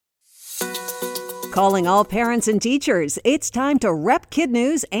Calling all parents and teachers, it's time to rep Kid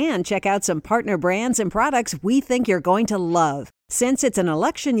News and check out some partner brands and products we think you're going to love. Since it's an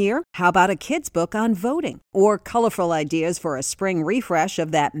election year, how about a kid's book on voting? Or colorful ideas for a spring refresh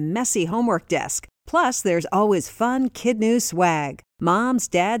of that messy homework desk? Plus, there's always fun Kid News swag. Moms,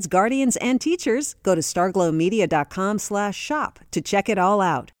 dads, guardians, and teachers, go to starglowmedia.com/shop to check it all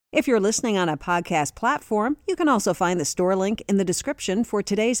out. If you're listening on a podcast platform, you can also find the store link in the description for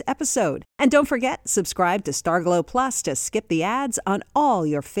today's episode. And don't forget, subscribe to Starglow Plus to skip the ads on all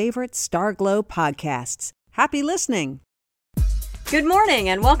your favorite Starglow podcasts. Happy listening! Good morning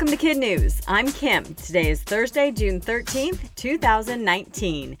and welcome to Kid News. I'm Kim. Today is Thursday, June 13th,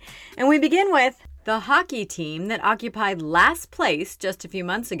 2019. And we begin with the hockey team that occupied last place just a few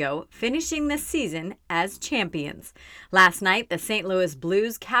months ago, finishing the season as champions. Last night, the St. Louis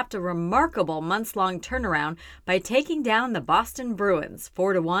Blues capped a remarkable months-long turnaround by taking down the Boston Bruins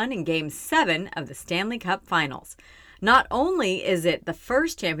 4-1 in Game 7 of the Stanley Cup Finals. Not only is it the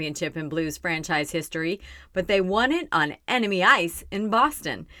first championship in Blues franchise history, but they won it on enemy ice in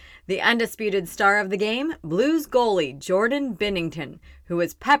Boston. The undisputed star of the game, Blues goalie Jordan Binnington, who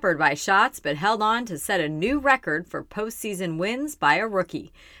was peppered by shots but held on to set a new record for postseason wins by a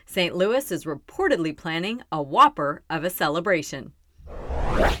rookie. St. Louis is reportedly planning a whopper of a celebration.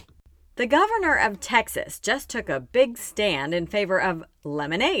 The governor of Texas just took a big stand in favor of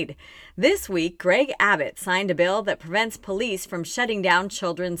lemonade. This week, Greg Abbott signed a bill that prevents police from shutting down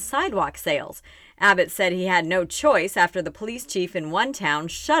children's sidewalk sales. Abbott said he had no choice after the police chief in one town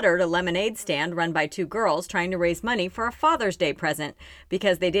shuttered a lemonade stand run by two girls trying to raise money for a Father's Day present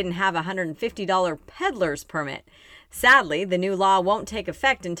because they didn't have a $150 peddler's permit. Sadly, the new law won't take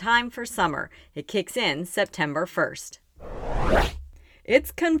effect in time for summer. It kicks in September 1st.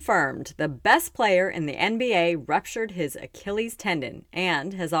 It's confirmed the best player in the NBA ruptured his Achilles tendon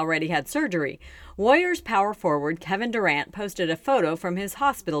and has already had surgery. Warriors power forward Kevin Durant posted a photo from his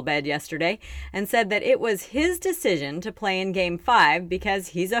hospital bed yesterday and said that it was his decision to play in Game 5 because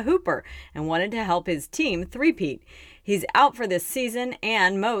he's a hooper and wanted to help his team three-peat. He's out for this season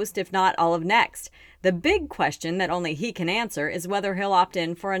and most, if not all of next. The big question that only he can answer is whether he'll opt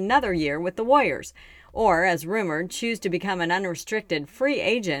in for another year with the Warriors, or, as rumored, choose to become an unrestricted free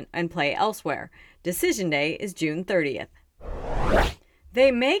agent and play elsewhere. Decision day is June 30th.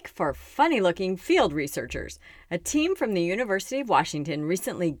 They make for funny-looking field researchers. A team from the University of Washington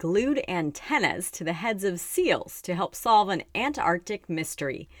recently glued antennas to the heads of seals to help solve an Antarctic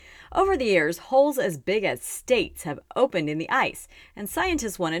mystery. Over the years, holes as big as states have opened in the ice, and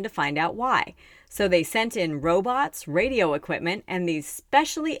scientists wanted to find out why. So they sent in robots, radio equipment, and these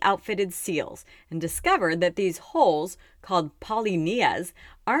specially outfitted seals, and discovered that these holes, called polynias,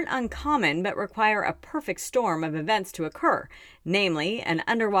 aren't uncommon but require a perfect storm of events to occur, namely an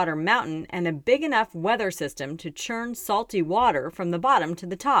underwater mountain and a big enough weather system to churn salty water from the bottom to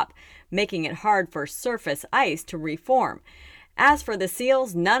the top, making it hard for surface ice to reform. As for the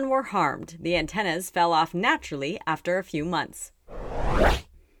seals, none were harmed. The antennas fell off naturally after a few months.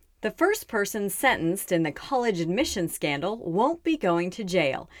 The first person sentenced in the college admissions scandal won't be going to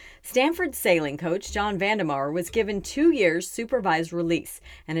jail. Stanford sailing coach John Vandermeer was given 2 years supervised release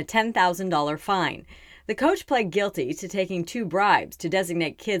and a $10,000 fine. The coach pled guilty to taking 2 bribes to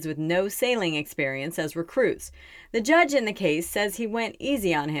designate kids with no sailing experience as recruits. The judge in the case says he went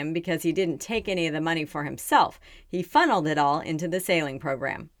easy on him because he didn't take any of the money for himself. He funneled it all into the sailing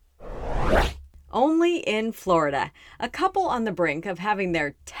program. Only in Florida, a couple on the brink of having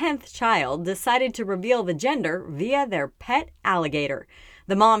their 10th child decided to reveal the gender via their pet alligator.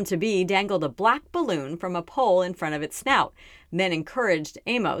 The mom-to-be dangled a black balloon from a pole in front of its snout, then encouraged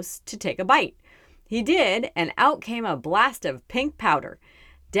Amos to take a bite. He did, and out came a blast of pink powder.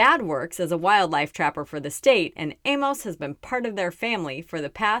 Dad works as a wildlife trapper for the state, and Amos has been part of their family for the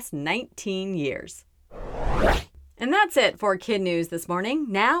past 19 years. And that's it for Kid News this morning.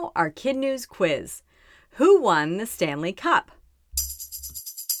 Now, our Kid News quiz. Who won the Stanley Cup?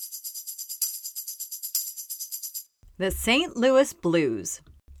 The St. Louis Blues.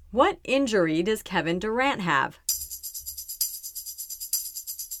 What injury does Kevin Durant have?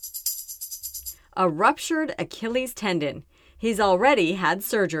 A ruptured Achilles tendon. He's already had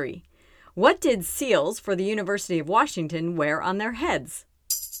surgery. What did seals for the University of Washington wear on their heads?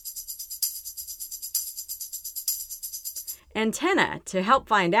 Antenna, to help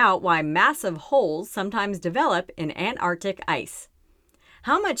find out why massive holes sometimes develop in Antarctic ice.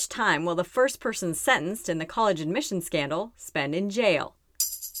 How much time will the first person sentenced in the college admission scandal spend in jail?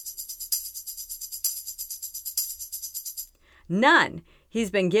 None. He's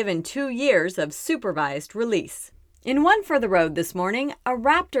been given 2 years of supervised release. In one for the road this morning, a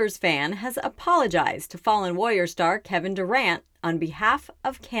Raptors fan has apologized to fallen Warriors star Kevin Durant on behalf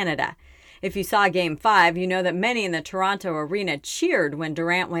of Canada. If you saw Game 5, you know that many in the Toronto arena cheered when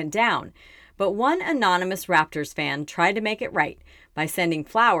Durant went down. But one anonymous Raptors fan tried to make it right by sending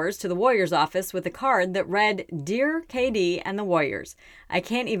flowers to the Warriors office with a card that read, "Dear KD and the Warriors. I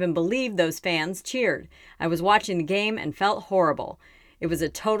can't even believe those fans cheered. I was watching the game and felt horrible. It was a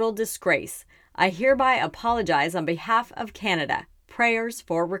total disgrace. I hereby apologize on behalf of Canada. Prayers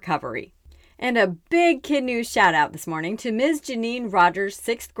for recovery." And a big Kid News shout out this morning to Ms. Janine Rogers'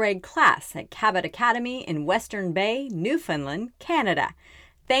 6th grade class at Cabot Academy in Western Bay, Newfoundland, Canada.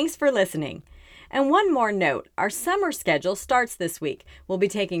 Thanks for listening. And one more note, our summer schedule starts this week. We'll be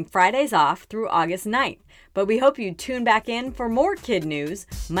taking Fridays off through August 9th, but we hope you tune back in for more Kid News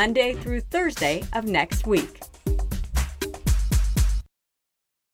Monday through Thursday of next week.